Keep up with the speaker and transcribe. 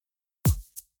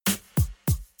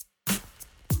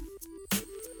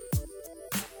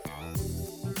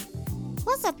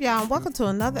What's up, y'all? And welcome to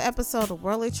another episode of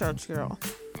Worldly Church Girl.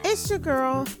 It's your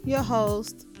girl, your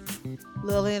host,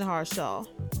 Lillian Harshaw.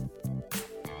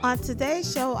 On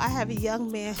today's show, I have a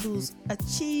young man who's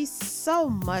achieved so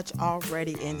much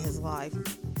already in his life.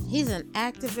 He's an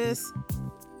activist.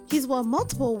 He's won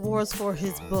multiple awards for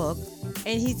his book,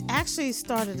 and he's actually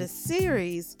started a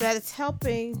series that is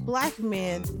helping Black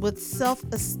men with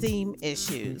self-esteem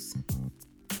issues.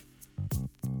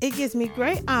 It gives me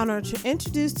great honor to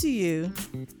introduce to you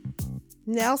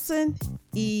Nelson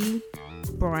E.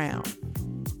 Brown.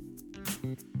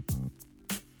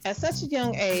 At such a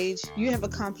young age, you have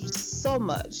accomplished so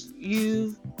much.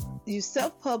 You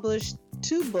self-published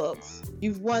 2 books.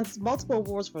 You've won multiple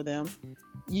awards for them.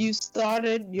 You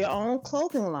started your own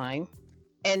clothing line,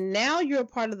 and now you're a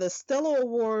part of the Stellar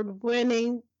Award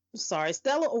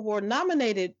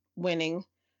nominated winning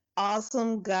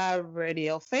Awesome God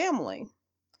Radio family.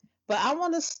 But I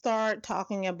want to start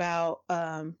talking about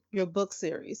your book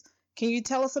series. Can you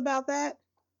tell us about that?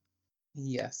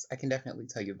 Yes, I can definitely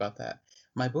tell you about that.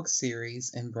 My book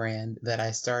series and brand that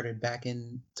I started back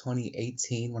in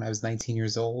 2018 when I was 19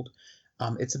 years old.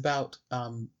 It's about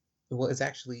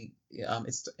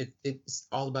it's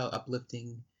all about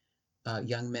uplifting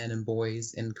young men and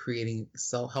boys and creating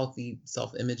healthy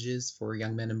self-images for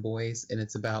young men and boys. And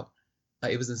it's about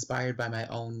it was inspired by my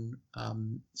own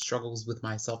struggles with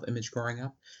my self-image growing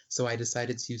up. So I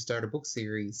decided to start a book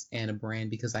series and a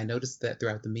brand because I noticed that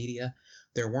throughout the media,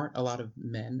 there weren't a lot of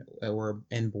men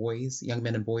and boys, young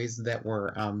men and boys that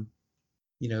were,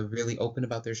 really open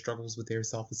about their struggles with their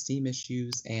self-esteem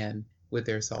issues and with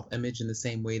their self-image in the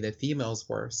same way that females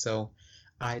were. So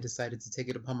I decided to take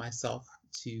it upon myself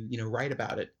to, write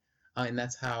about it. And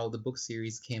that's how the book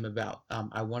series came about.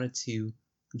 I wanted to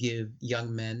give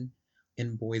young men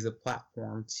and boys a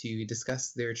platform to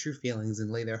discuss their true feelings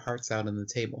and lay their hearts out on the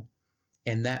table.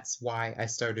 And that's why I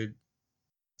started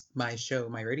my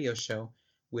radio show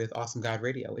with Awesome God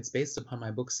Radio. It's based upon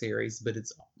my book series, but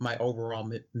it's my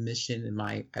overall mission and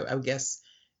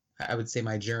I would say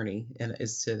my journey, and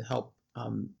is to help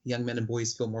young men and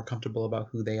boys feel more comfortable about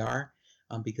who they are,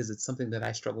 because it's something that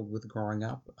I struggled with growing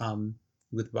up,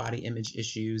 with body image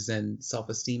issues and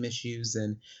self-esteem issues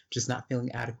and just not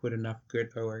feeling adequate enough, good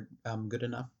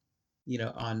enough,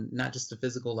 on not just a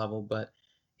physical level, but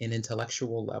an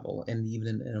intellectual level and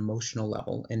even an emotional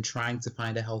level, and trying to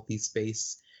find a healthy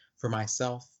space for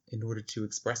myself in order to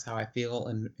express how I feel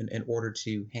and in order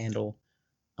to handle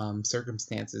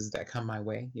circumstances that come my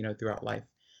way, throughout life.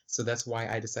 So that's why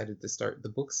I decided to start the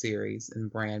book series and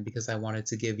brand, because I wanted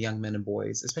to give young men and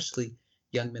boys, especially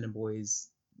young men and boys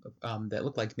that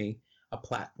look like me, a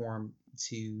platform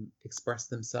to express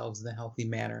themselves in a healthy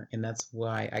manner. And that's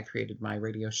why I created my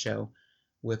radio show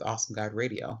with Awesome God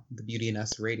Radio, the Beauty in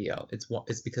Us Radio.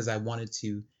 It's because I wanted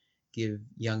to give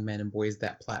young men and boys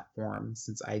that platform,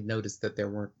 since I noticed that there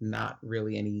were not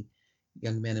really any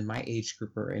young men in my age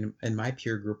group or in my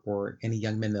peer group or any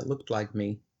young men that looked like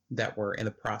me that were in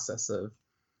the process of,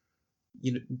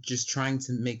 just trying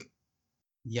to make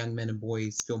young men and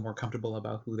boys feel more comfortable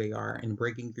about who they are and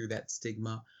breaking through that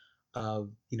stigma of,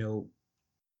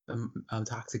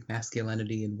 toxic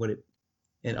masculinity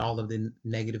and all of the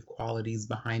negative qualities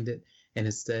behind it. And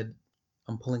instead,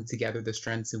 I'm pulling together the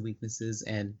strengths and weaknesses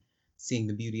and seeing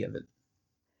the beauty of it.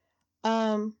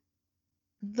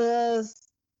 The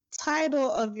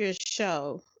title of your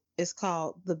show is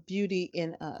called The Beauty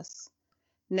in Us.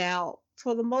 Now,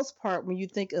 for the most part, when you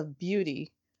think of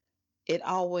beauty, it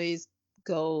always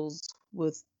goes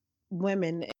with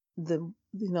women,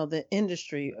 the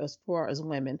industry as far as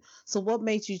women. So what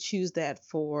made you choose that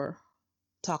for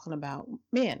talking about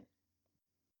men?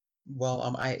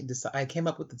 Well, I came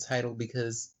up with the title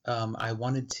because I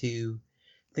wanted to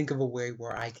think of a way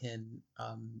where I can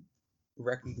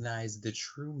recognize the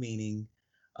true meaning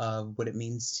of what it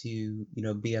means to,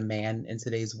 be a man in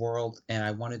today's world. And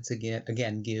I wanted to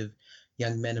give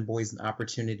young men and boys an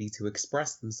opportunity to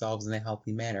express themselves in a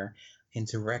healthy manner and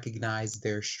to recognize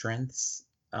their strengths,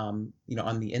 on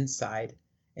the inside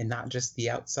and not just the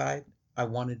outside. I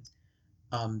wanted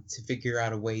to figure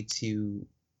out a way to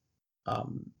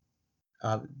um,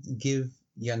 give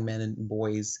young men and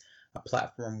boys a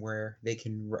platform where they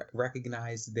can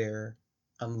recognize their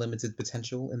unlimited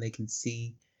potential, and they can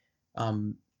see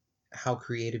um, how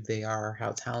creative they are,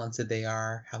 how talented they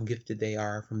are, how gifted they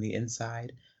are from the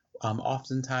inside.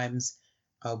 Oftentimes,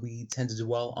 we tend to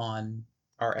dwell on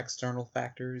our external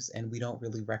factors, and we don't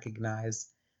really recognize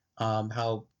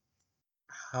how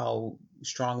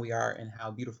strong we are and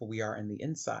how beautiful we are in the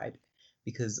inside,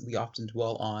 because we often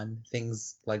dwell on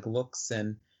things like looks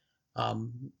and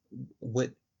um,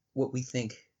 what we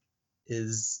think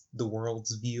is the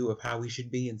world's view of how we should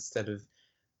be instead of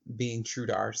being true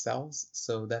to ourselves.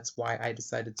 So that's why I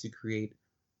decided to create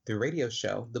the radio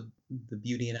show, the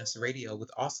Beauty in Us Radio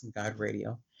with Awesome God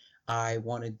Radio. I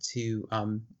wanted to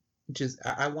just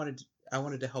I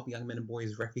wanted to help young men and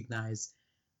boys recognize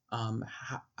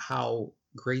how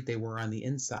great they were on the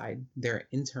inside, their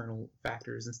internal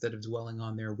factors, instead of dwelling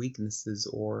on their weaknesses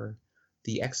or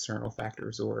the external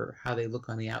factors or how they look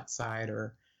on the outside,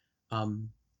 or um,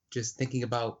 just thinking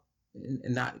about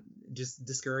and not just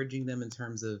discouraging them in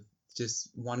terms of just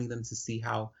wanting them to see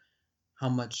how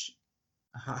much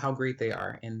how great they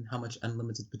are and how much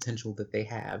unlimited potential that they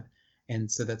have.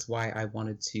 And so that's why I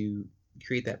wanted to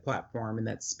create that platform and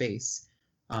that space,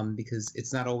 because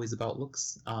it's not always about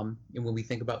looks. And when we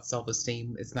think about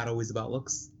self-esteem, it's not always about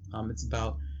looks. It's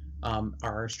about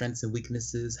our strengths and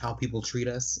weaknesses, how people treat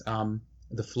us,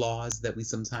 the flaws that we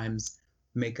sometimes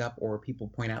make up or people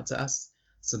point out to us.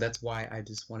 So that's why I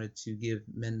just wanted to give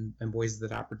men and boys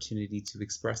that opportunity to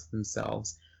express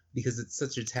themselves, because it's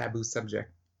such a taboo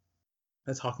subject.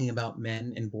 Talking about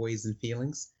men and boys and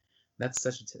feelings, that's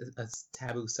such a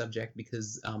taboo subject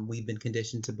because we've been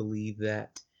conditioned to believe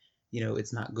that,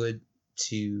 it's not good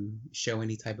to show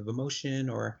any type of emotion,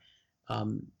 or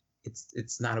um,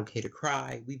 it's not okay to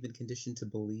cry. We've been conditioned to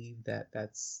believe that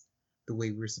that's the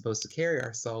way we're supposed to carry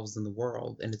ourselves in the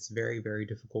world, and it's very, very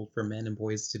difficult for men and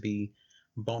boys to be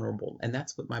vulnerable. And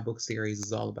that's what my book series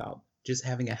is all about. Just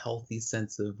having a healthy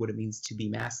sense of what it means to be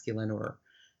masculine, or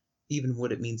even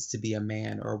what it means to be a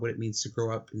man, or what it means to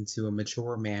grow up into a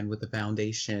mature man with a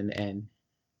foundation and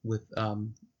with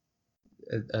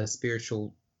a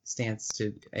spiritual stance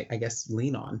to, I guess,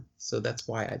 lean on. So that's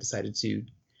why I decided to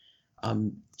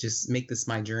just make this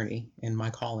my journey and my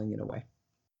calling in a way.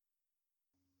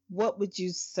 What would you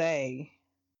say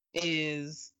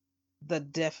is the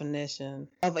definition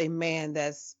of a man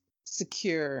that's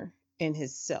secure in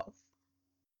himself?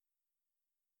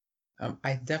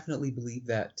 I definitely believe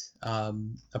that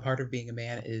a part of being a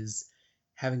man is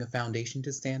having a foundation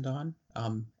to stand on.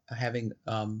 And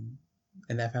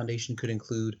that foundation could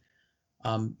include,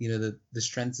 the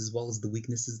strengths as well as the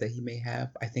weaknesses that he may have.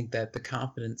 I think that the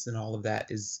confidence in all of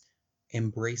that is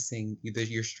embracing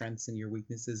your strengths and your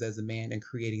weaknesses as a man and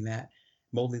creating that,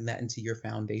 molding that into your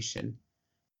foundation,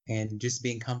 and just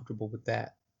being comfortable with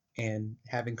that and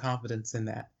having confidence in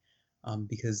that,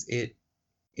 because it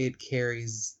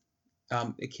carries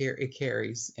it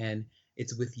carries, and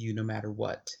it's with you no matter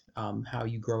what. How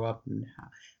you grow up and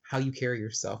how you carry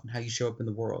yourself and how you show up in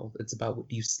the world. It's about what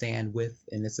you stand with,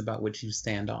 and it's about what you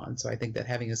stand on. So I think that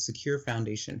having a secure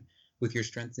foundation with your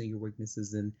strengths and your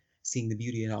weaknesses, and seeing the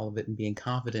beauty in all of it, and being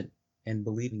confident and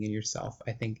believing in yourself,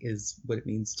 I think is what it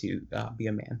means to be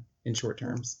a man in short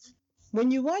terms.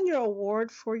 When you won your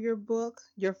award for your book,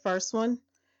 your first one,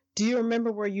 do you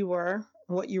remember where you were,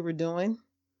 what you were doing?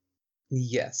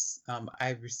 Yes,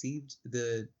 I received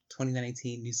the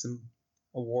 2019 Newsom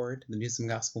Award, the Newsom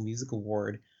Gospel Music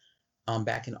Award,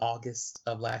 back in August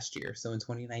of last year. So in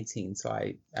 2019, so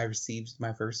I received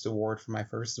my first award for my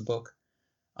first book.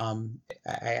 I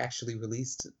actually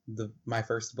released my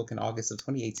first book in August of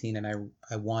 2018, and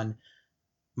I won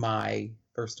my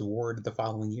first award the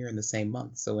following year in the same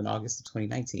month, so in August of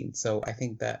 2019. So I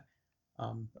think that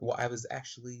I was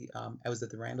actually I was at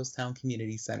the Randallstown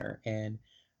Community Center, and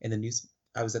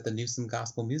I was at the Newsom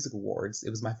Gospel Music Awards.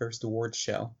 It was my first award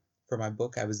show for my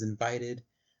book. I was invited.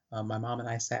 My mom and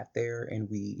I sat there, and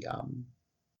we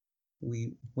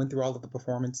went through all of the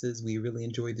performances. We really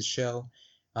enjoyed the show.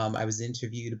 I was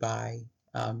interviewed by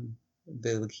the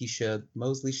Lakeisha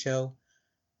Mosley Show,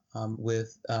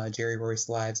 with Jerry Royce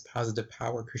Live's Positive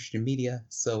Power Christian Media.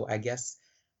 So I guess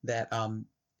that I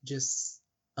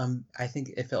think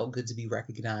it felt good to be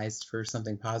recognized for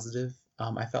something positive.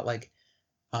 I felt like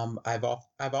I've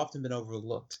often been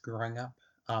overlooked growing up,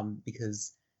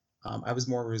 because I was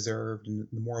more reserved and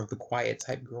more of the quiet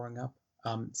type growing up.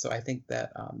 So I think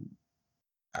that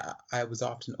I was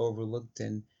often overlooked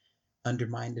and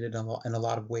undermined in a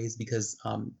lot of ways, because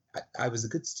I was a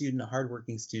good student, a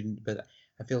hardworking student, but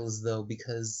I feel as though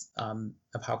because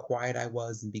of how quiet I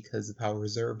was and because of how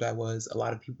reserved I was, a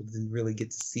lot of people didn't really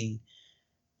get to see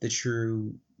the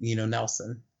true,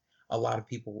 Nelson. A lot of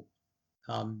people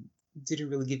didn't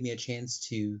really give me a chance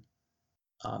to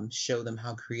show them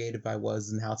how creative I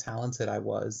was and how talented I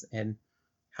was and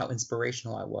how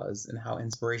inspirational I was and how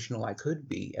inspirational I could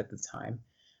be at the time.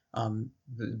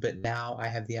 But now I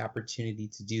have the opportunity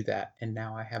to do that. And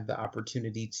now I have the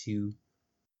opportunity to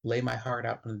lay my heart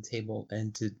out on the table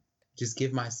and to just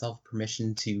give myself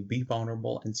permission to be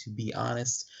vulnerable and to be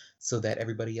honest, so that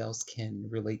everybody else can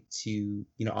relate to,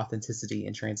 authenticity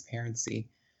and transparency.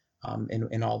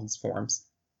 in all its forms.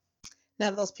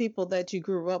 Now, those people that you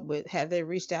grew up with, have they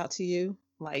reached out to you?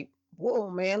 Like, whoa,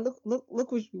 man,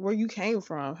 look where you came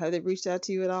from. Have they reached out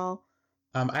to you at all?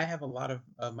 I have a lot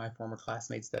of my former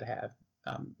classmates that have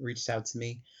reached out to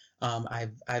me.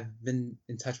 I've been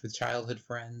in touch with childhood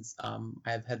friends.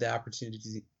 I've had the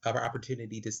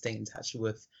opportunity to stay in touch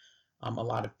with a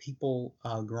lot of people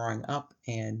growing up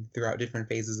and throughout different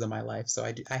phases of my life. So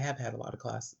I have had a lot of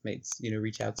classmates,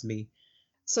 reach out to me.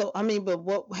 So, I mean, but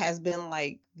what has been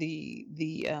like the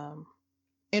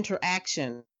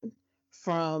interaction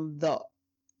from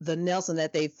the Nelson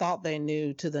that they thought they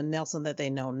knew to the Nelson that they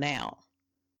know now?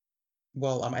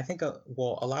 Well, I think a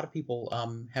lot of people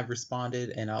have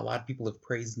responded, and a lot of people have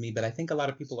praised me, but I think a lot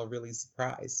of people are really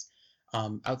surprised.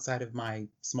 Outside of my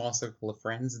small circle of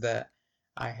friends that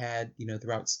I had,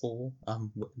 throughout school,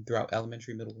 throughout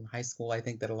elementary, middle, and high school, I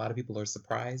think that a lot of people are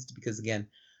surprised because, again,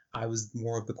 I was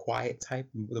more of the quiet type,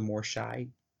 the more shy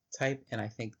type, and I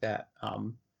think that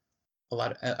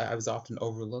I was often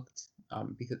overlooked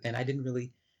and I didn't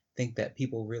really think that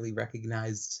people really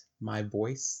recognized my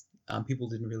voice. People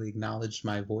didn't really acknowledge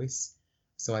my voice.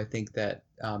 So I think that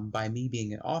by me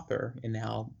being an author and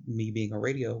now me being a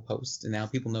radio host, and now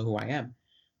people know who I am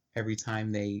every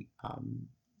time they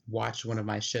watch one of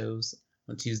my shows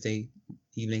on Tuesday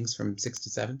evenings from 6 to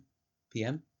 7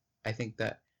 p.m. I think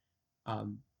that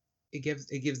um, it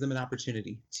gives them an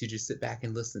opportunity to just sit back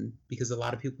and listen because a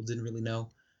lot of people didn't really know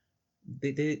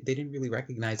they didn't really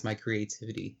recognize my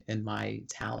creativity and my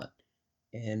talent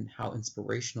and how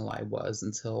inspirational I was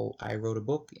until I wrote a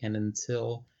book and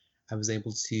until I was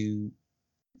able to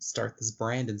start this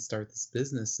brand and start this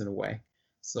business in a way.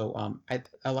 So I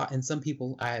a lot and some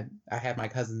people I had my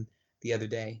cousin the other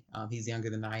day. He's younger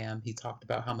than I am. He talked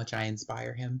about how much I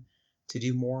inspire him to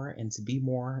do more and to be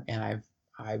more. And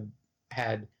I've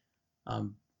had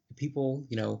um, people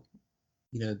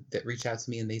that reach out to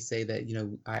me and they say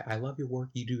that I love your work.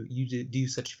 You do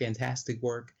such fantastic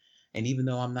work, and even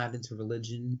though I'm not into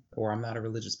religion or I'm not a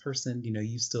religious person,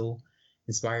 you still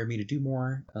inspire me to do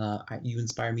more. You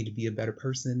inspire me to be a better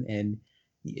person, and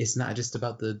it's not just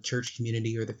about the church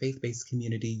community or the faith-based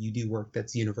community. You do work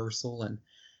that's universal, and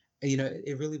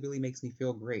it really really makes me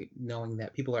feel great knowing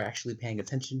that people are actually paying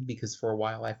attention because for a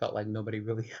while I felt like nobody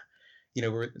really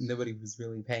nobody was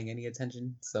really paying any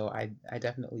attention. So I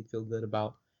definitely feel good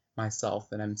about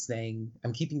myself, and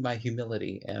I'm keeping my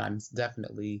humility, and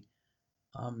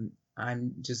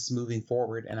I'm just moving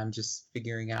forward, and I'm just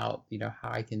figuring out,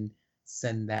 how I can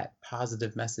send that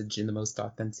positive message in the most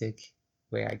authentic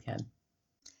way I can.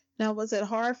 Now, was it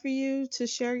hard for you to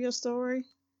share your story?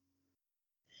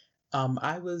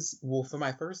 Well, for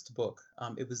my first book,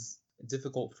 it was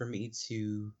difficult for me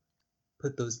to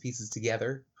put those pieces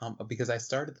together because I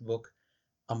started the book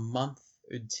a month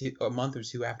or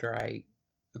two after I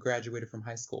graduated from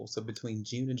high school. So between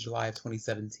June and July of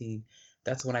 2017,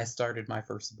 that's when I started my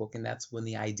first book, and that's when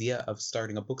the idea of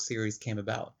starting a book series came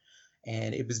about.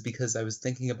 And it was because I was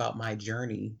thinking about my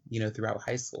journey, throughout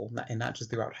high school, and not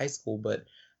just throughout high school, but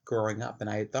growing up. And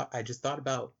I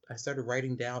started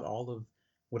writing down all of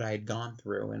what I had gone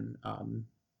through and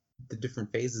the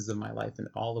different phases of my life and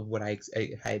all of what I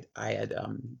had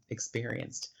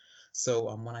experienced.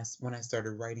 So when I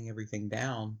started writing everything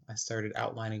down, I started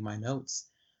outlining my notes.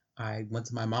 I went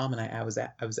to my mom and I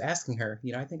was asking her,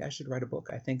 I think I should write a book.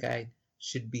 I think I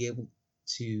should be able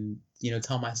to,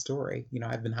 tell my story.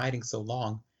 I've been hiding so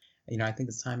long. I think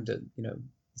it's time to,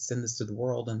 send this to the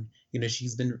world. And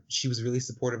she was really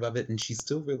supportive of it, and she's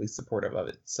still really supportive of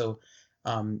it. So,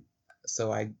 um,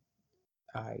 so I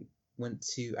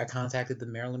I contacted the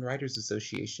Maryland Writers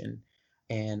Association,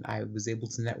 and I was able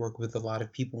to network with a lot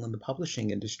of people in the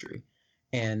publishing industry.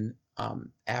 And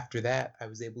after that, I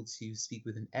was able to speak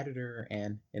with an editor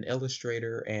and an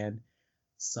illustrator and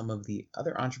some of the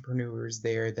other entrepreneurs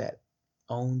there that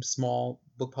owned small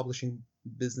book publishing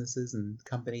businesses and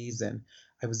companies. And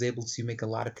I was able to make a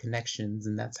lot of connections,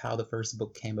 and that's how the first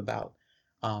book came about.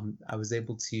 I was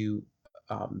able to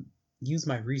um, use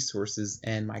my resources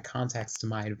and my contacts to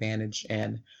my advantage.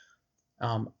 And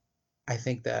um, I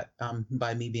think that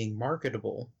by me being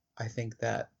marketable, I think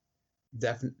that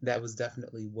that was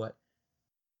definitely what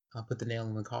put the nail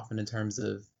in the coffin in terms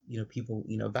of people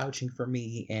vouching for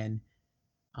me and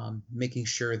making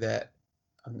sure that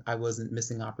I wasn't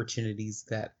missing opportunities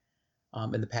that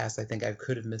in the past I think I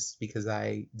could have missed because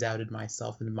I doubted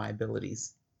myself and my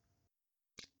abilities.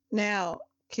 Now,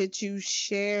 could you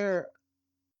share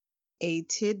a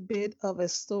tidbit of a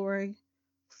story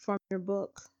from your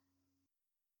book?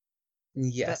 That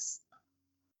Yes,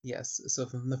 yes. So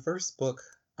from the first book,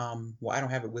 well, I don't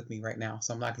have it with me right now,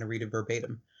 so I'm not going to read it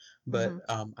verbatim, but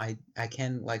Mm-hmm. I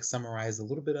can like summarize a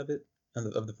little bit of it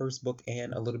of the first book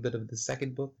and a little bit of the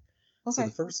second book. So the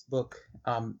Okay. first book,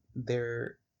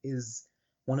 there is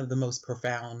one of the most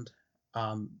profound,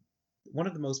 um, one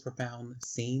of the most profound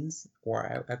scenes,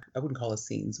 or I wouldn't call it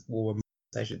scenes, or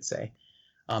I should say,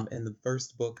 in the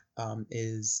first book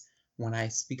is when I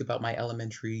speak about my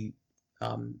elementary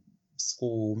um,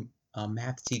 school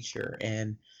math teacher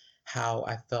and how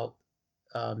I felt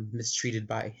mistreated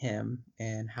by him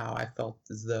and how I felt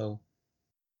as though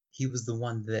he was the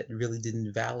one that really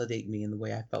didn't validate me in the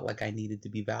way I felt like I needed to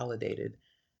be validated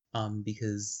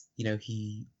because,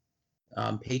 he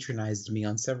patronized me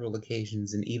on several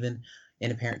occasions. And even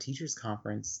in a parent teachers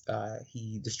conference,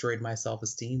 he destroyed my self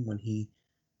esteem when he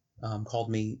called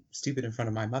me stupid in front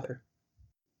of my mother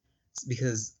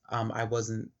because I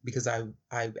wasn't because I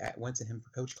went to him for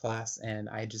coach class and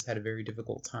I just had a very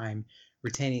difficult time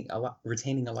retaining a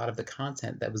lot of the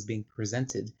content that was being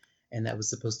presented and that was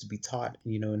supposed to be taught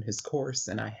in his course,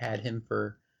 and I had him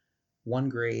for one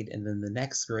grade and then the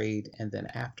next grade, and then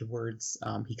afterwards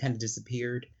he kind of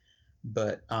disappeared.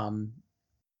 But and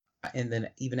then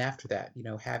even after that,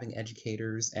 having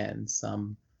educators and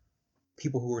some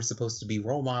people who were supposed to be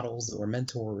role models or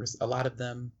mentors, a lot of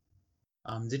them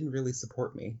didn't really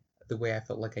support me the way I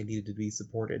felt like I needed to be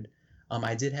supported.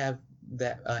 I did have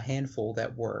that a handful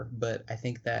that were, but I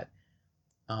think that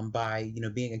by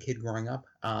being a kid growing up,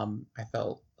 I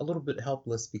felt a little bit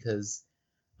helpless because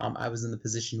I was in the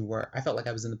position where I felt like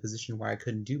I was in the position where I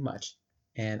couldn't do much,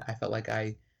 and I felt like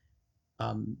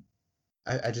um,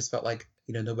 I just felt like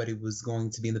nobody was going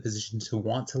to be in the position to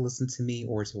want to listen to me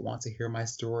or to want to hear my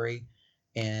story,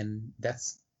 and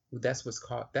that's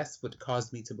what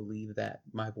caused me to believe that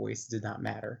my voice did not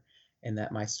matter, and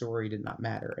that my story did not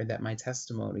matter, and that my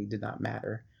testimony did not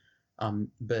matter.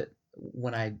 But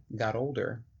when I got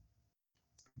older,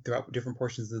 throughout different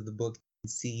portions of the book, you can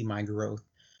see my growth.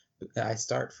 I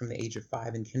start from the age of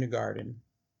 5 in kindergarten,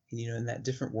 in that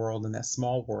different world, in that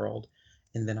small world,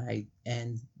 and then I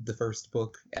end the first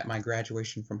book at my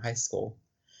graduation from high school.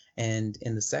 And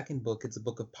in the second book, it's a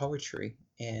book of poetry,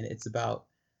 and it's about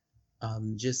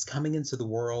just coming into the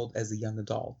world as a young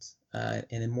adult, and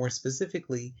then more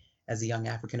specifically as a young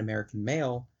African American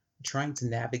male, trying to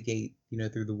navigate,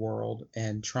 through the world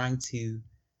and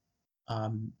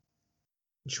um,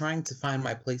 trying to find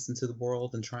my place into the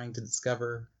world and trying to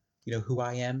discover, who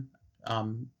I am,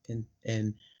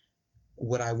 and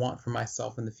what I want for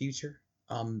myself in the future.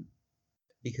 Um,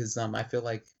 because I feel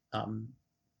like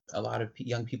a lot of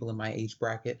young people in my age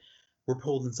bracket we're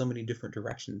pulled in so many different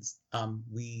directions.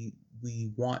 We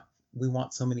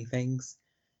want so many things,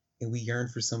 and we yearn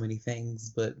for so many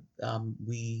things, but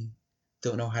we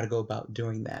don't know how to go about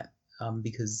doing that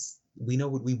because we know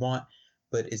what we want,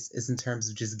 but it's in terms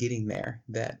of just getting there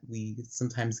that we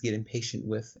sometimes get impatient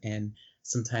with, and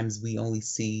sometimes we only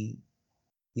see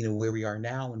where we are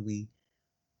now, and we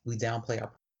downplay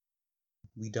our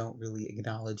we don't really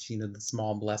acknowledge the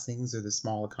small blessings or the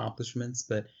small accomplishments.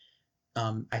 But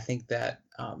I think that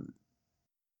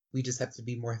we just have to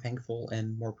be more thankful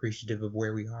and more appreciative of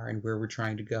where we are and where we're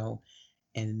trying to go,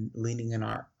 and leaning on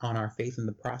our faith in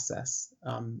the process.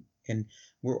 And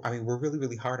we're really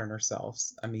really hard on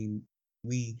ourselves. I mean,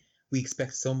 we we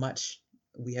expect so much.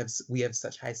 We have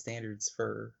such high standards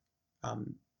for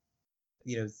um,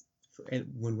 you know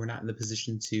when we're not in the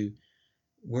position to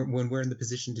when we're in the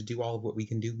position to do all of what we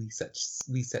can do, we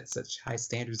set such high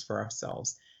standards for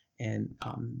ourselves, and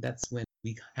that's when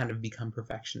we kind of become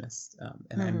perfectionists.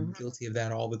 And I'm Mm-hmm. guilty of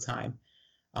that all the time.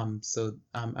 So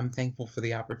I'm thankful for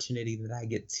the opportunity that I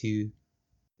get to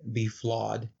be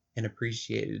flawed and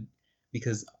appreciated,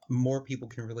 because more people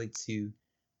can relate to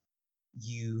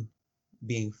you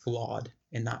being flawed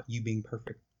and not you being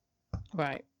perfect.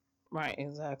 Right. Right.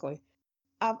 Exactly.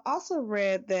 I've also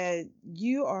read that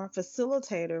you are a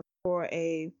facilitator for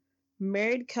a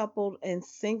married couple and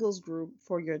singles group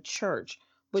for your church,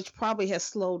 which probably has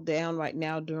slowed down right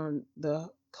now during the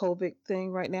COVID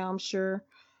thing right now, I'm sure.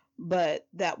 But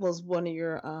that was one of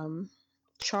your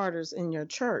charters in your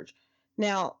church.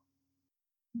 Now,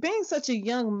 being such a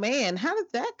young man, how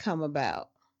did that come about?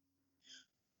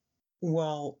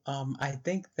 Well, I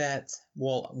think that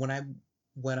when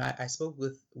I spoke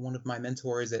with one of my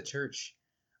mentors at church,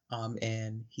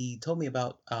 and he told me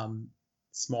about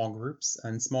small groups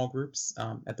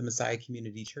at the Messiah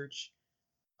Community Church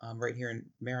right here in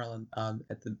Maryland.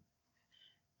 At the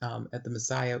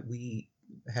Messiah, we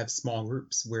have small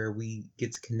groups where we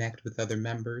get to connect with other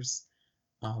members,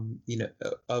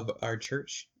 of our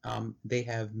church. They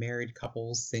have married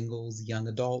couples, singles, young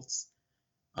adults,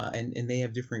 and they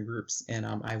have different groups. And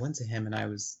I went to him and I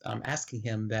was asking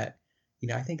him that,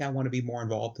 I think I want to be more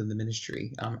involved in the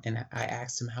ministry. And I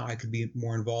asked him how I could be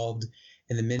more involved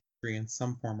in the ministry in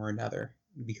some form or another,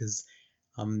 because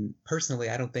personally,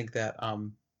 I don't think that, I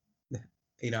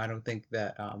don't think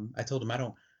that, I told him I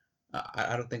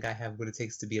don't think I have what it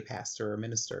takes to be a pastor or a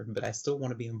minister, but I still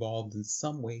want to be involved in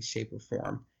some way, shape, or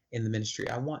form in the ministry.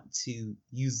 I want to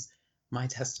use my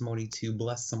testimony to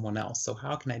bless someone else. So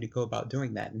how can I go about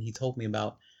doing that? And he told me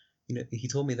about, he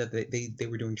told me that they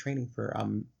were doing training for,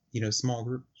 small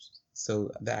groups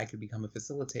so that I could become a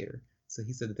facilitator. So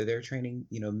he said that they're training,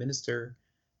 minister.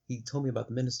 He told me about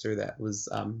the minister that was,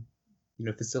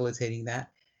 facilitating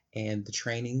that, and the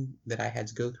training that I had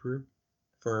to go through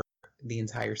for the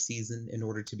entire season in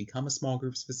order to become a small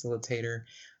groups facilitator.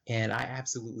 And I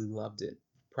absolutely loved it.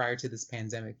 Prior to this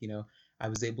pandemic, I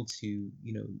was able to,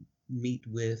 meet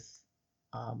with,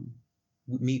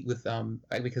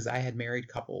 because I had married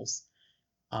couples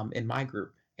in my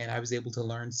group, and I was able to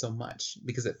learn so much,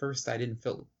 because at first I didn't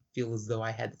feel as though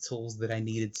I had the tools that I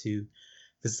needed to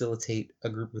facilitate a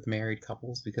group with married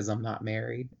couples, because I'm not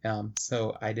married.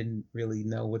 So I didn't really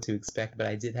know what to expect, but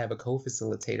I did have a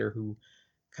co-facilitator who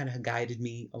kind of guided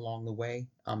me along the way,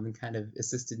 and kind of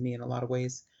assisted me in a lot of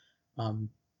ways. Um,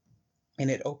 and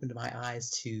it opened my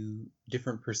eyes to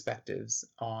different perspectives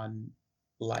on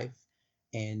life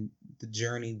and the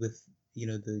journey with,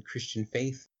 the Christian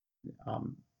faith.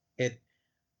 Um, it,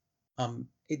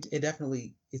 it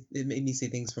definitely, it made me see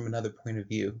things from another point of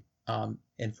view.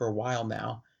 And for a while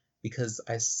now, because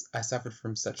I suffered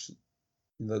from such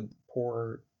the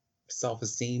poor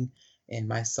self-esteem, and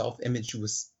my self-image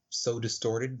was so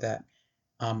distorted that,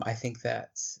 I think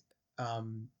that,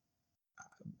 um,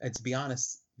 and to be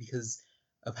honest, because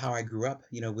of how I grew up,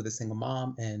 with a single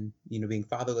mom and, being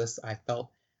fatherless, I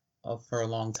felt for a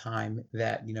long time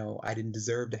that, I didn't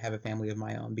deserve to have a family of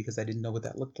my own, because I didn't know what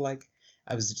that looked like.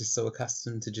 I was just so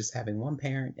accustomed to just having one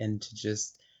parent and to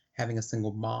just having a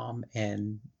single mom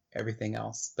and everything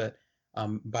else. But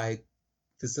by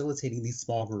facilitating these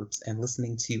small groups and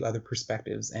listening to other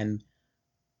perspectives and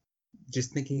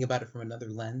just thinking about it from another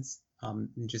lens, and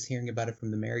just hearing about it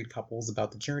from the married couples,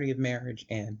 about the journey of marriage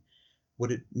and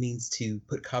what it means to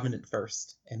put covenant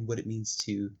first, and what it means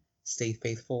to stay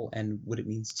faithful, and what it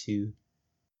means to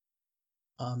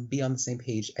be on the same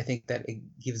page. I think that it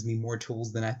gives me more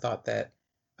tools than I thought that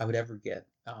I would ever get.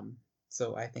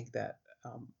 So I think that,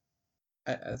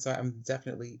 so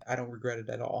I don't regret it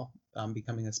at all,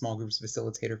 becoming a small groups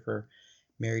facilitator for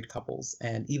married couples.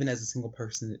 And even as a single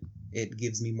person, it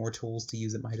gives me more tools to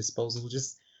use at my disposal,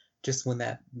 just when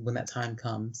that time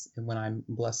comes, and when I'm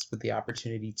blessed with the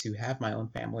opportunity to have my own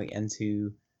family and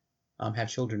to have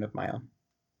children of my own.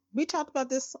 We talked about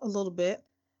this a little bit.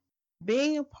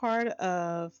 Being a part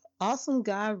of Awesome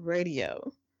God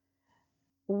Radio,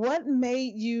 what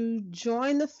made you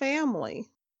join the family?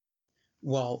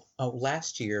 Well,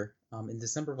 last year, in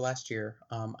December of last year,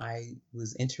 I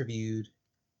was interviewed.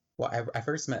 Well, I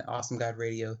first met Awesome God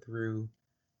Radio through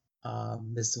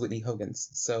Miss Whitney Hogans.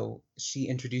 So she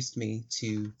introduced me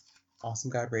to Awesome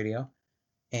God Radio,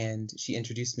 and she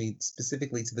introduced me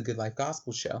specifically to the Good Life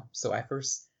Gospel Show. So I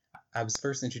was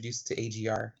first introduced to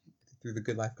AGR through the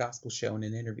Good Life Gospel Show in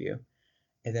an interview,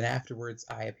 and then afterwards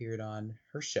I appeared on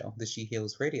her show, the She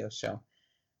Heals Radio Show,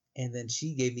 and then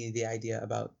she gave me the idea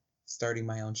about starting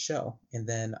my own show, and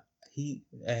then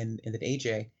then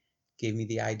AJ gave me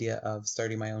the idea of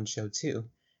starting my own show too,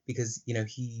 because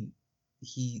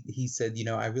he said,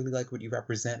 I really like what you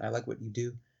represent. I like what you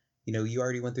do. You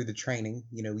already went through the training.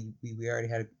 We already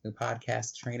had a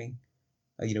podcast training.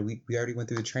 We already went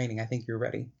through the training. I think you're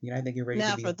ready. I think you're ready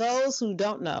Now, to be. for those who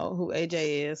don't know who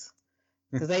AJ is,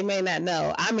 because they may not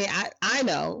know, I mean, I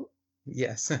know.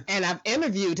 Yes. And I've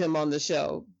interviewed him on the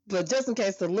show, but just in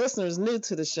case the listeners new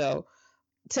to the show,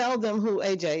 tell them who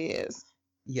AJ is.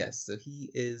 Yes. So he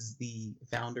is the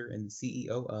founder and the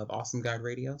CEO of Awesome God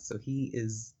Radio. So he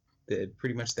is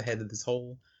pretty much the head of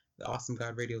the Awesome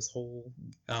God Radio's whole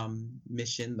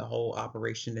mission, the whole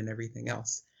operation, and everything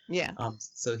else. Yeah.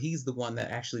 So he's the one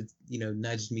that actually,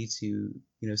 nudged me to,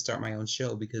 start my own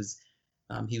show, because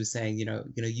he was saying,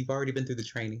 you've already been through the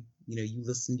training. You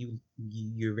listen,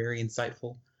 you're very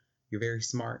insightful. You're very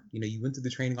smart. You went through the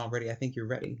training already. I think you're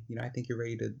ready. I think you're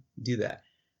ready to do that.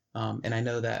 And I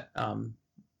know that,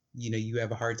 you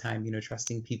have a hard time,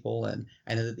 trusting people. And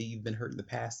I know that you've been hurt in the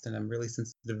past, and I'm really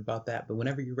sensitive about that. But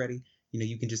whenever you're ready,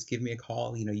 you can just give me a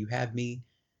call. You have me,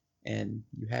 and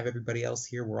you have everybody else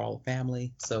here. We're all a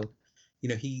family. So,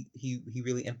 he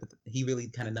really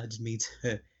kind of nudged me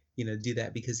to, do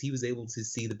that, because he was able to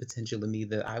see the potential in me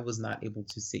that I was not able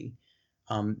to see.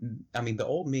 I mean, the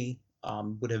old me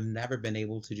would have never been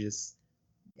able to just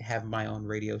have my own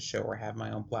radio show or have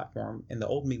my own platform. And the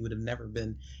old me would have never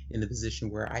been in the position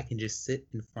where I can just sit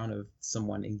in front of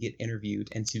someone and get interviewed,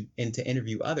 and to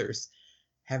interview others.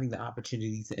 Having the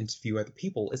opportunity to interview other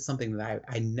people is something that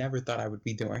I never thought I would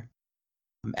be doing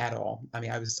at all. I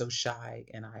mean, I was so shy,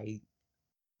 and I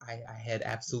had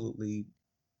absolutely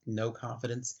no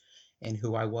confidence in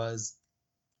who I was.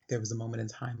 There was a moment in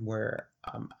time where,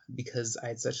 because I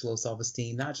had such low self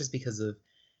esteem, not just because of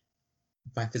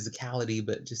my physicality,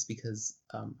 but just because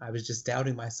I was just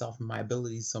doubting myself and my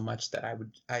abilities so much that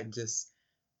I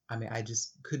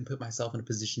just couldn't put myself in a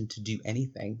position to do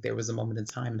anything. There was a moment in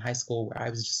time in high school where I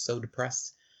was just so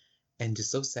depressed and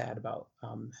just so sad about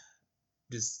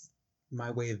just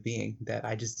my way of being that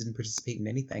I just didn't participate in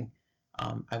anything.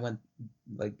 I went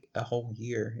like a whole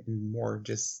year and more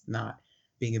just not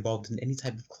being involved in any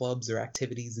type of clubs or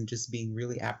activities, and just being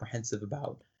really apprehensive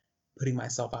about putting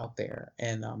myself out there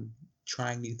and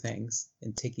trying new things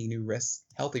and taking new risks,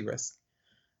 healthy risks.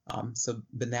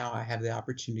 But now I have the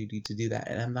opportunity to do that,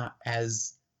 and I'm not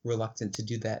as reluctant to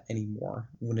do that anymore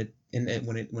when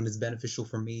it's beneficial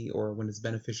for me or when it's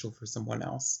beneficial for someone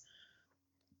else.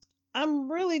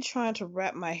 I'm really trying to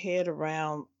wrap my head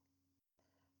around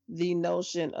the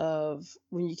notion of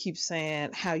when you keep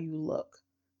saying how you look.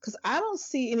 Because I don't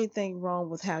see anything wrong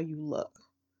with how you look.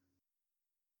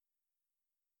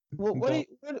 Well,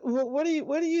 What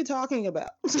are you talking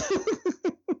about?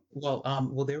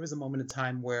 well, there was a moment in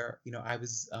time where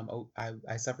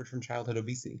I suffered from childhood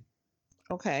obesity.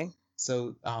 Okay.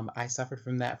 So I suffered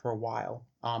from that for a while.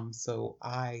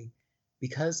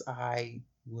 Because I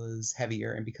was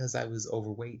heavier and because I was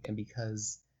overweight and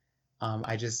because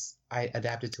I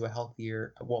adapted to a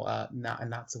healthier,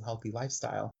 not so healthy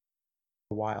lifestyle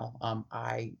for a while.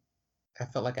 I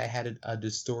felt like I had a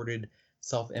distorted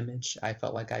self-image. I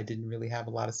felt like I didn't really have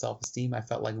a lot of self-esteem. I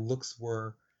felt like looks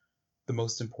were the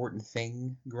most important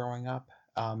thing growing up.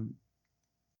 Um,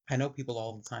 I know people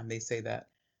all the time, they say that,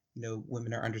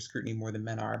 women are under scrutiny more than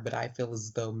men are, but I feel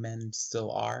as though men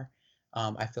still are.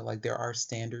 I feel like there are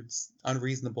standards,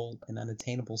 unreasonable and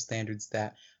unattainable standards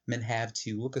that men have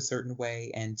to look a certain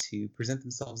way and to present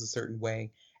themselves a certain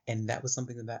way. And that was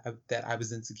something that I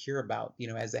was insecure about,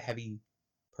 as a heavy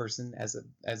person, as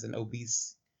an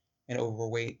obese and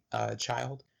overweight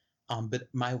child. But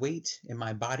my weight and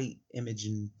my body image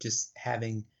and just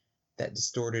having that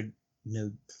distorted,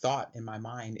 thought in my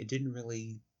mind, it didn't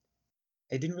really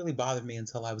bother me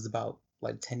until I was about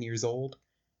like 10 years old.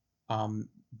 And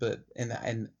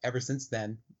ever since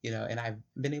then, and I've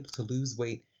been able to lose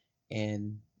weight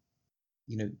and,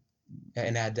 you know,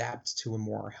 and adapt to a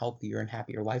more healthier and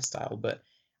happier lifestyle. But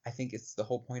I think it's the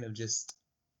whole point of just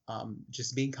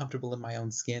being comfortable in my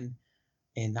own skin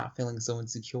and not feeling so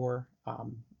insecure. I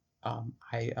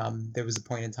There was a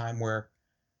point in time where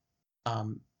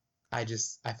um, I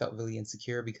felt really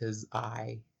insecure because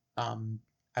I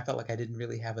felt like I didn't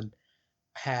really have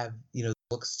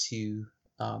looks to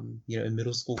in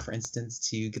middle school, for instance,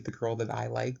 to get the girl that I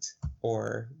liked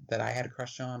or that I had a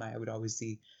crush on. I would always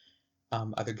see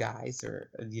other guys,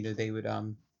 or they would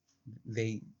I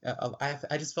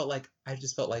just felt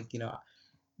like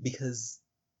because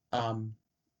um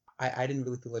I didn't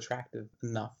really feel attractive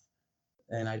enough,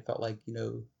 and I felt like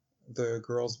the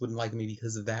girls wouldn't like me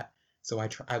because of that. So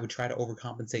I would try to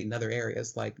overcompensate in other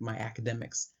areas like my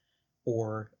academics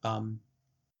or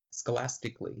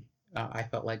scholastically. I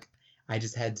felt like I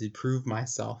just had to prove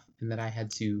myself and that I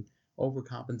had to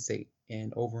overcompensate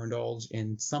and overindulge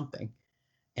in something.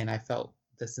 And I felt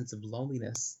the sense of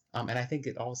loneliness. And I think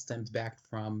it all stems back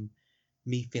from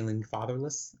me feeling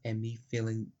fatherless and me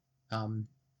feeling um,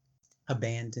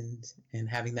 abandoned and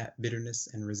having that bitterness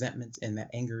and resentment and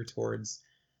that anger towards,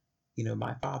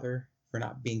 my father for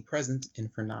not being present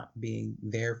and for not being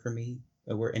there for me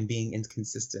and being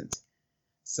inconsistent.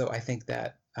 So I think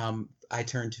that I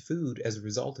turned to food as a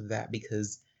result of that,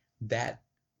 because that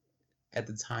at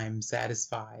the time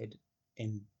satisfied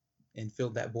and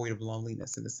filled that void of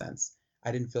loneliness in a sense.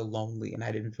 I didn't feel lonely and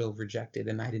I didn't feel rejected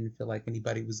and I didn't feel like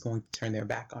anybody was going to turn their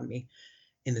back on me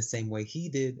in the same way he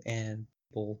did, and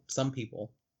some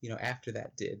people, after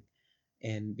that did.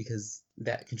 And because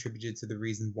that contributed to the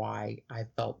reason why I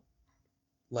felt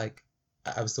like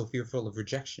I was so fearful of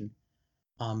rejection.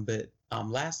 But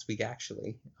last week,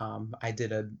 actually, I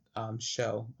did a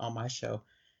show on my show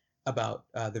about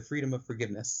the freedom of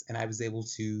forgiveness, and I was able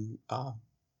to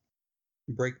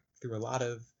break through a lot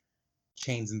of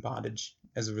chains and bondage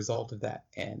as a result of that.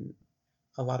 And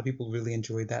a lot of people really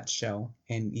enjoyed that show.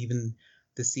 And even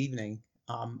this evening,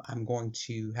 I'm going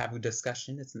to have a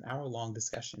discussion. It's an hour-long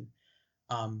discussion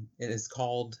It is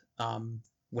called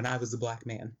When I Was a Black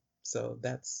Man. So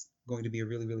that's going to be a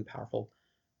really, really powerful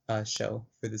show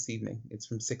for this evening. It's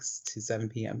from 6 to 7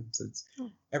 p.m. So it's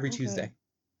Oh, every okay. Tuesday.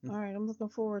 All right, I'm looking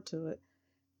forward to it.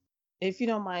 If you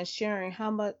don't mind sharing, how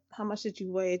much did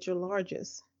you weigh at your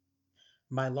largest?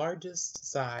 My largest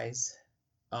size,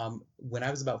 when I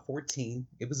was about 14,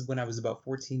 it was when I was about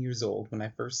 14 years old, when I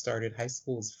first started high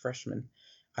school as a freshman.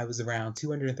 I was around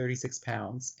 236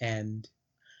 pounds, and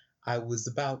I was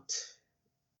about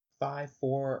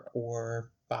 5'4"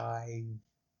 or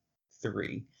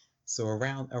 5'3", so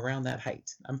around that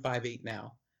height. I'm 5'8"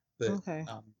 now, but Okay.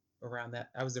 around that,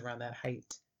 I was around that height,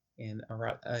 and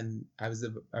I was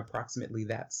approximately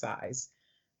that size.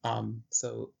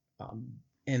 So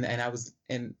and I was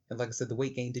and like I said, the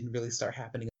weight gain didn't really start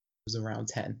happening. It was around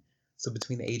 10. So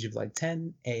between the age of like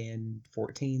 10 and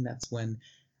 14, that's when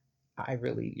I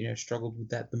really struggled with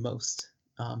that the most.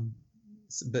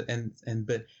 But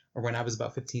or when I was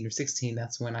about 15 or 16,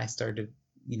 that's when I started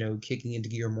kicking into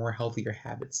gear more healthier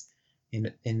habits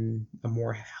in a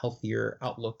more healthier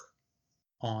outlook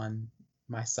on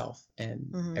myself and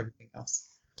Hmm. everything else.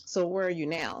 So where are you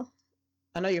now?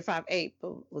 I know you're 5'8",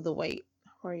 but with the weight,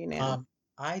 where are you now? Um,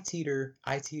 I teeter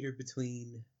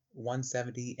between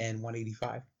 170 and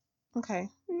 185. Okay,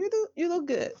 you look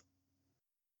good.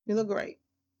 You look great.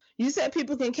 You said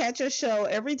people can catch your show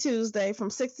every Tuesday from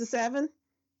 6 to 7.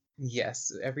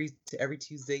 Yes, every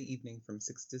Tuesday evening from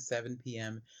 6 to 7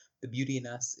 p.m., The Beauty in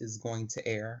Us is going to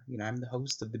air. I'm the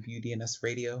host of The Beauty in Us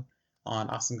Radio on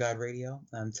Awesome God Radio,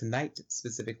 tonight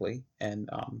specifically, and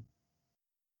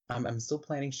I'm still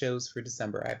planning shows for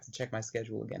December. I have to check my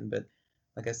schedule again, but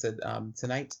like I said,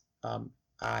 tonight I'm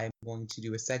going to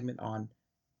do a segment on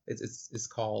it's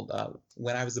called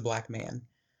When I Was a Black Man.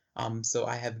 So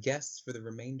I have guests for the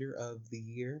remainder of the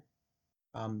year.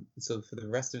 So for the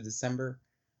rest of December,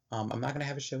 I'm not going to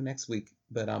have a show next week,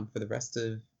 but for the rest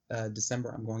of December,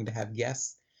 I'm going to have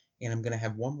guests, and I'm going to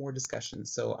have one more discussion.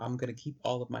 So I'm going to keep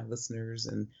all of my listeners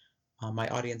and my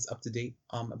audience up to date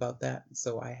about that.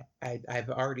 So I've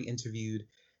already interviewed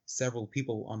several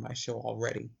people on my show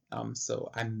already. So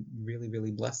I'm really,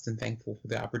 really blessed and thankful for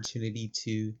the opportunity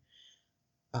to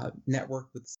network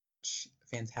with such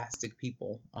fantastic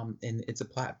people. And it's a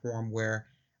platform where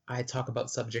I talk about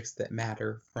subjects that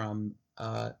matter from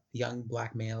a young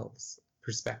black male's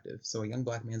perspective. So a young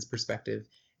black man's perspective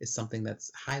is something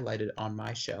that's highlighted on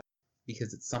my show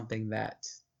because it's something that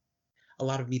a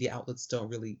lot of media outlets don't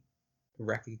really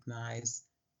recognize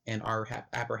and are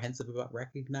apprehensive about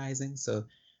recognizing. So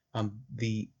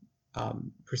the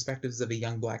perspectives of a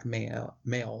young black male,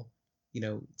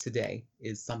 today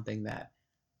is something that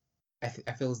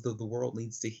I feel as though the world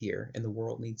needs to hear and the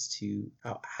world needs to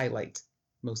highlight,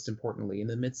 most importantly, in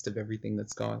the midst of everything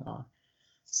that's going on.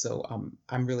 So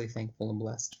I'm really thankful and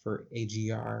blessed for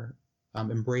AGR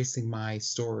embracing my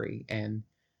story and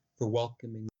for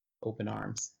welcoming open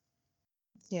arms.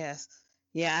 Yes.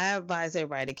 Yeah, I advise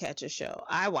everybody to catch a show.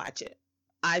 I watch it.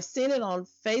 I've seen it on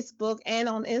Facebook and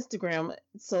on Instagram.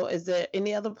 So is there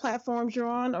any other platforms you're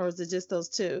on, or is it just those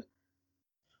two?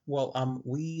 Well,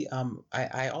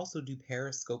 I also do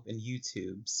Periscope and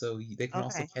YouTube, so they can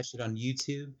also Okay. catch it on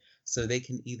YouTube. So they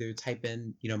can either type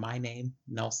in, my name,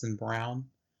 Nelson Brown.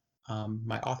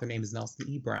 My author name is Nelson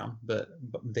E. Brown, but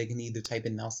they can either type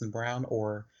in Nelson Brown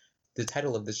or the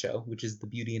title of the show, which is The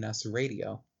Beauty in Us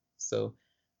Radio. So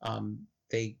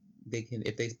they can,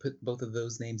 if they put both of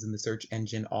those names in the search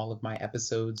engine, all of my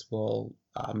episodes will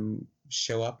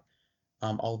show up.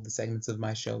 All of the segments of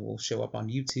my show will show up on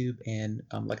YouTube, and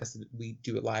like I said, we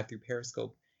do it live through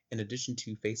Periscope in addition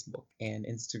to Facebook and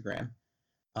Instagram.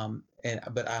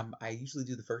 But I usually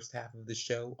do the first half of the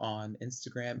show on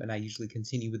Instagram, and I usually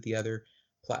continue with the other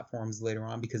platforms later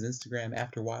on because Instagram,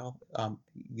 after a while,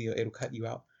 it'll cut you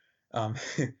out. Um,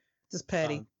 Just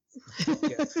petty. um,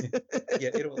 yeah, yeah,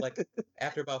 it'll like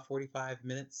after about 45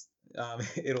 minutes,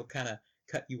 it'll kind of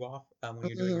cut you off when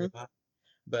you're doing your Hmm. live.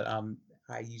 But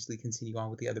I usually continue on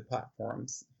with the other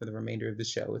platforms for the remainder of the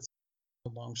show. It's a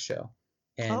long show,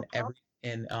 and Okay.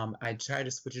 I try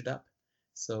to switch it up.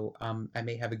 So I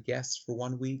may have a guest for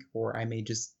one week, or I may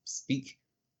just speak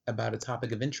about a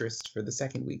topic of interest for the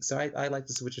second week. So I like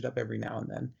to switch it up every now and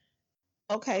then.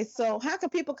 Okay. So how can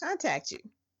people contact you?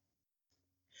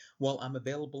 Well, I'm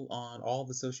available on all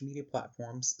the social media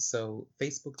platforms. So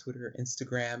Facebook, Twitter,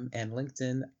 Instagram, and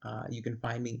LinkedIn. You can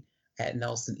find me at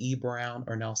Nelson E. Brown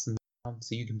or Nelson Brown.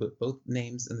 So you can put both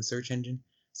names in the search engine.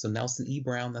 So Nelson E.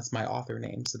 Brown, that's my author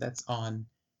name. So that's on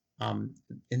um,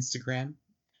 Instagram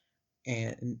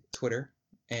and Twitter,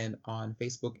 and on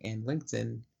Facebook and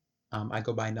LinkedIn, I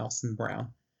go by Nelson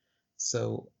Brown.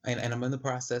 So, and I'm in the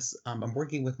process. I'm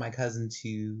working with my cousin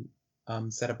to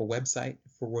set up a website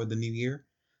for the new year.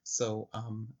 So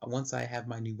once I have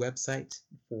my new website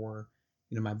for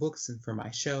my books and for my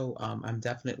show, I'm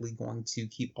definitely going to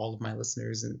keep all of my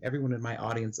listeners and everyone in my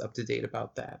audience up to date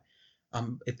about that.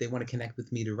 If they want to connect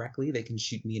with me directly, they can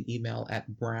shoot me an email at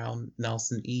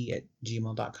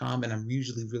brownnelsone@gmail.com, and I'm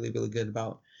usually really really good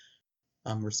about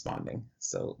responding.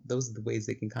 So those are the ways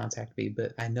they can contact me.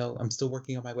 But I know I'm still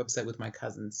working on my website with my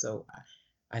cousin, so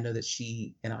I know that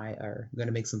she and I are going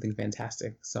to make something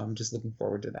fantastic. So I'm just looking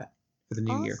forward to that for the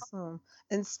new year. Awesome.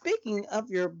 And speaking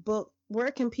of your book, where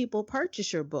can people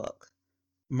purchase your book?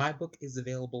 My book is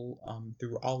available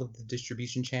through all of the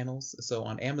distribution channels. So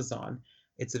on Amazon,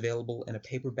 it's available in a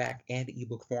paperback and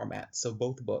ebook format. So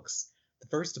both books. The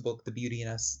first book, The Beauty in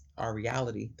Us, Our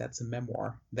Reality, that's a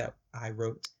memoir that I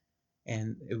wrote,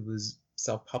 and it was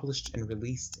self-published and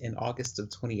released in August of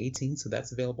 2018. So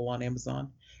that's available on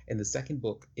Amazon. And the second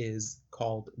book is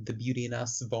called The Beauty in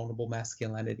Us, Vulnerable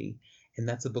Masculinity, and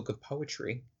that's a book of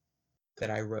poetry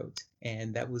that I wrote,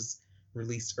 and that was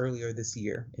released earlier this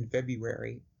year in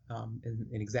February, and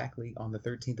exactly on the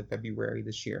 13th of February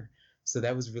this year. So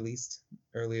that was released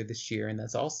earlier this year, and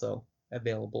that's also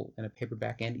available in a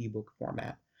paperback and ebook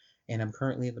format. And I'm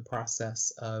currently in the process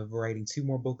of writing two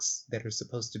more books that are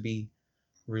supposed to be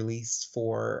released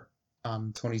for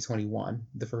 2021.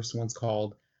 The first one's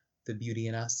called The Beauty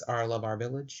in Us, Our Love, Our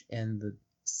Village, and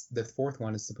the fourth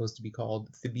one is supposed to be called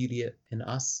The Beauty in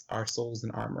Us, Our Souls in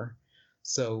Armor.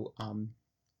 So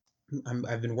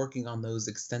I've been working on those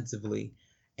extensively,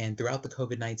 and throughout the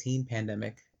COVID-19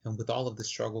 pandemic, and with all of the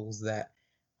struggles that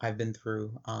I've been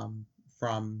through,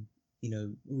 from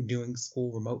doing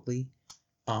school remotely,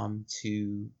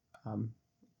 to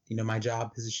my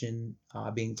job position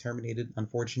being terminated,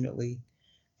 unfortunately,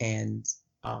 and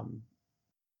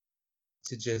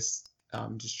to just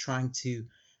trying to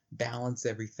balance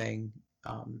everything.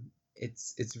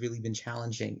 It's really been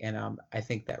challenging, and I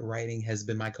think that writing has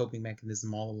been my coping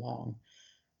mechanism all along.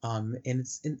 And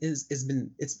it's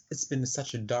been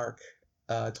such a dark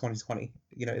 2020.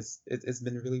 It's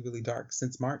been really really dark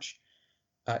since March.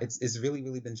 It's really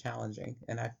really been challenging,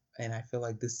 and I feel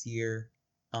like this year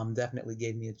definitely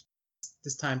gave me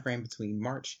this time frame between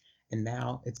March and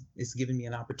now. It's given me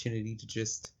an opportunity to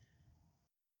just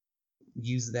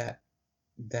use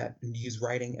use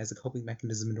writing as a coping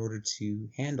mechanism in order to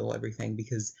handle everything,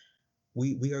 because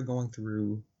we are going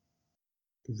through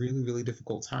really really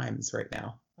difficult times right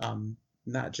now,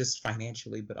 not just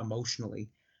financially but emotionally,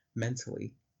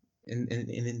 mentally, and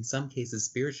in some cases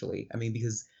spiritually. I mean,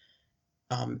 because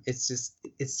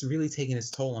it's really taking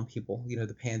its toll on people,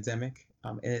 the pandemic,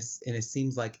 and it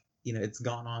seems like it's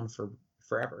gone on for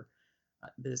forever,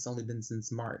 but it's only been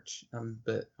since March.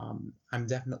 But I'm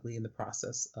definitely in the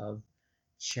process of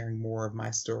sharing more of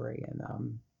my story,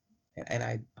 and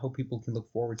I hope people can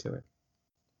look forward to it.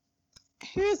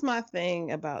 Here's my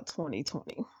thing about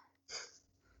 2020.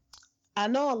 I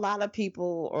know a lot of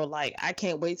people are like, I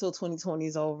can't wait till 2020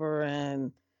 is over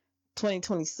and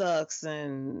 2020 sucks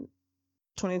and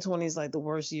 2020 is like the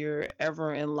worst year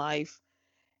ever in life.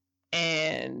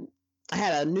 And I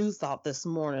had a new thought this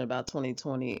morning about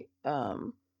 2020.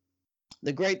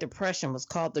 The Great Depression was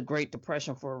called the Great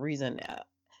Depression for a reason.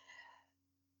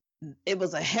 It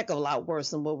was a heck of a lot worse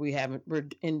than what we're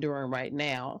enduring right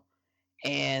now.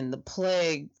 And the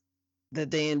plague that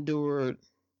they endured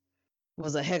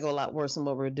was a heck of a lot worse than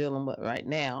what we're dealing with right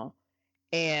now.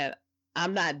 And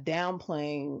I'm not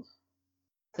downplaying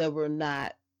that we're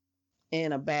not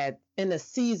in a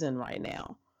season right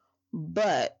now.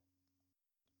 But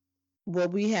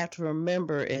what we have to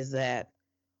remember is that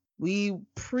we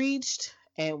preached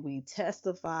and we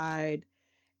testified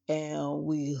and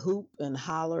we hooped and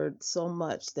hollered so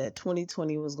much that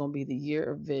 2020 was going to be the year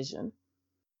of vision.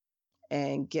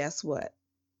 And guess what?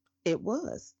 It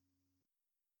was.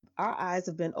 Our eyes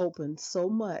have been opened so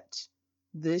much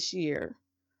this year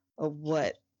of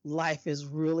what life is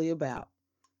really about.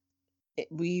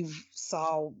 We've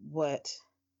saw what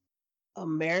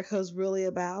America's really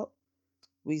about.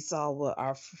 We saw what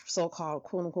our so-called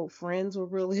quote unquote friends were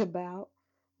really about.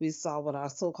 We saw what our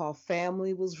so-called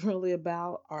family was really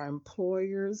about, our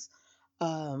employers,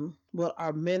 what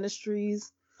our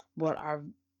ministries, what our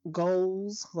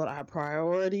goals, what our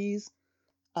priorities.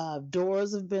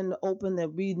 Doors have been open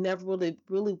that we never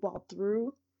really walked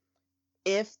through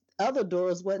if other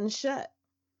doors wasn't shut.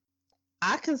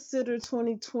 I consider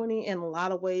 2020 in a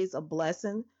lot of ways a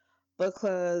blessing,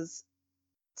 because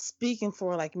speaking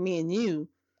for like me and you,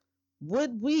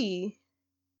 would we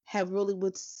have really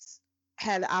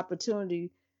had the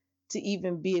opportunity to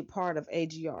even be a part of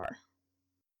AGR?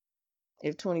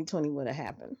 if 2020 would have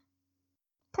happened.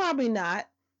 Probably not.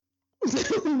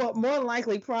 More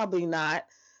likely, probably not,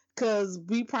 because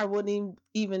we probably wouldn't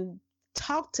even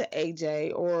talk to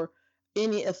AJ or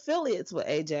any affiliates with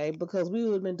AJ because we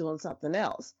would have been doing something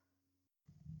else.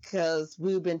 Because we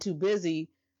would have been too busy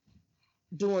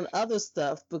doing other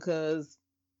stuff because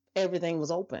everything was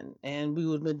open and we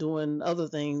would have been doing other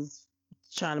things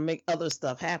trying to make other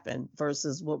stuff happen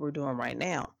versus what we're doing right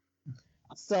now.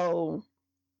 So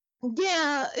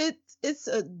yeah, it's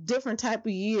a different type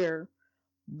of year,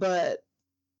 but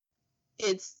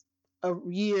it's a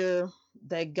year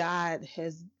that God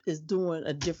is doing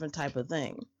a different type of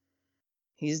thing.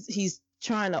 He's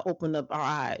trying to open up our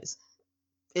eyes.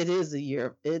 It is the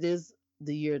year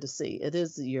to see. It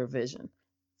is the year of vision.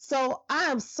 So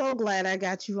I am so glad I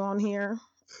got you on here.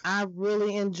 I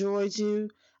really enjoyed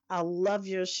you. I love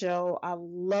your show. I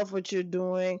love what you're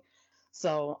doing.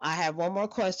 So I have one more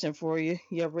question for you.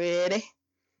 You ready?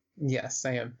 Yes,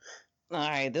 I am. All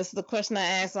right. This is the question I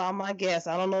ask all my guests.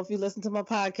 I don't know if you listen to my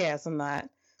podcast or not.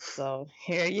 So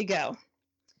here you go.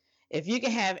 If you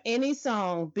could have any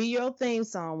song be your theme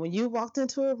song when you walked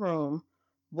into a room,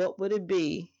 what would it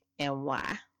be and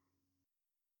why?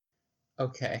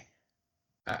 Okay.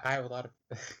 I have a lot of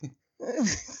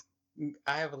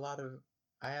I have a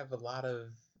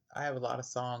lot of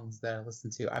songs that I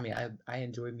listen to. I mean, I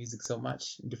enjoy music so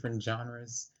much, different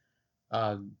genres.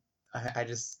 I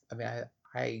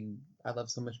love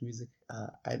so much music.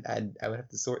 I would have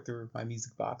to sort through my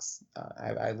music box.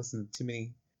 I listen to too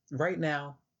many right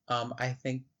now. I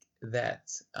think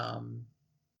that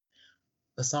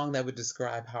a song that would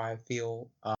describe how I feel,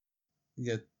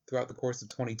 throughout the course of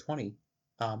 2020.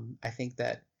 I think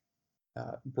that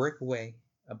Breakaway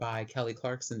by Kelly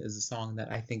Clarkson is a song that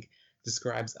I think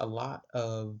describes a lot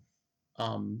of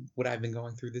what I've been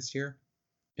going through this year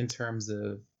in terms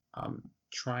of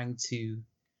trying to,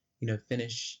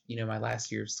 finish, my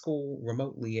last year of school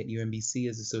remotely at UMBC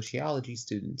as a sociology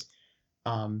student,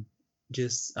 and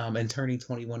turning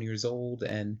 21 years old,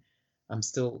 and I'm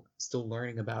still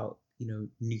learning about,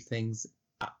 new things,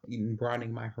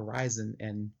 broadening my horizon,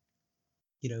 and,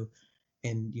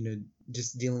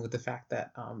 just dealing with the fact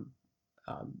that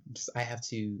I have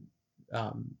to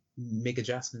make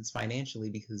adjustments financially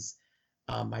because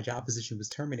my job position was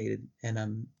terminated,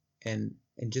 and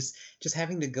just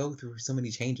having to go through so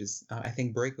many changes. I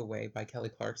think Breakaway by Kelly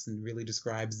Clarkson really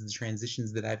describes the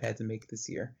transitions that I've had to make this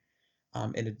year.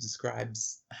 And it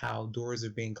describes how doors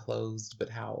are being closed, but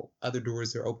how other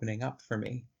doors are opening up for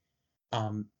me.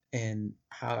 And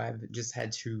how I've just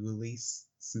had to release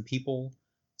some people,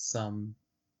 some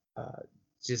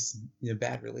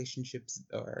bad relationships,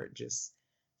 or just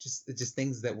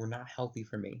things that were not healthy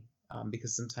for me.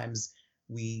 Because sometimes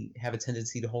we have a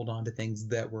tendency to hold on to things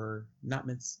that were not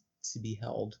meant to be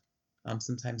held.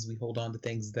 Sometimes we hold on to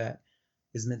things that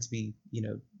is meant to be,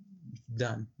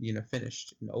 done,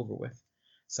 finished and over with.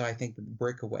 So I think that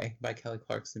Breakaway by Kelly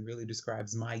Clarkson really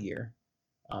describes my year,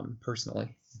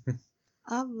 personally.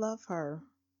 I love her.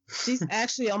 She's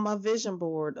actually on my vision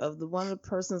board of one of the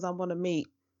persons I want to meet.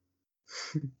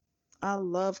 I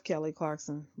love Kelly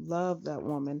Clarkson. Love that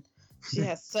woman. She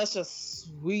has such a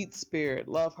sweet spirit.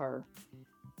 Love her.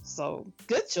 So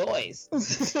good choice.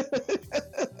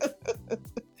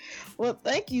 Well,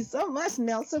 thank you so much,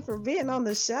 Nelson, for being on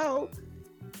the show.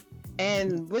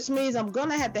 And which means I'm going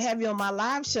to have you on my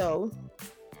live show.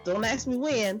 Don't ask me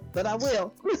when, but I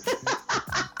will.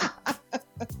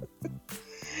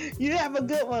 You have a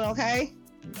good one, okay?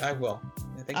 I will.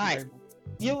 Thank you very much.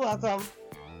 You're welcome.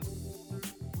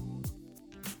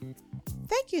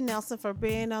 Thank you, Nelson, for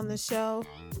being on the show.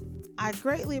 I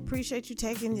greatly appreciate you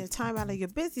taking your time out of your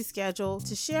busy schedule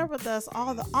to share with us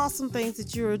all the awesome things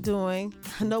that you're doing,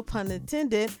 no pun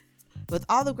intended, with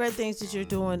all the great things that you're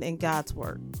doing in God's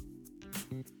Word.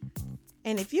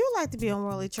 And if you would like to be on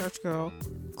Worldly Church Girl,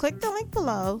 click the link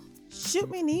below, shoot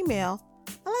me an email,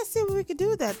 and let's see what we can do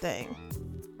with that thing.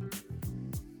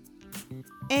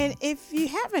 And if you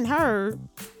haven't heard,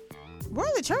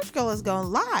 Worldly Church Girl is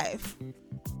going live.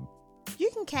 You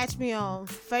can catch me on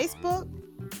Facebook,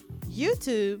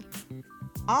 YouTube,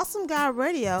 Awesome God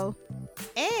Radio,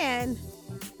 and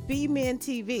B-Men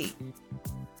TV.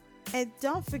 And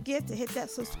don't forget to hit that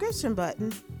subscription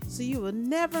button so you will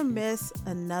never miss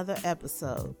another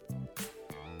episode.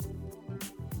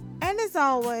 And as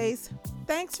always,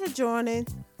 thanks for joining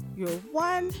your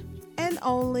one and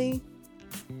only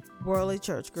Worldly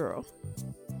Church Girl.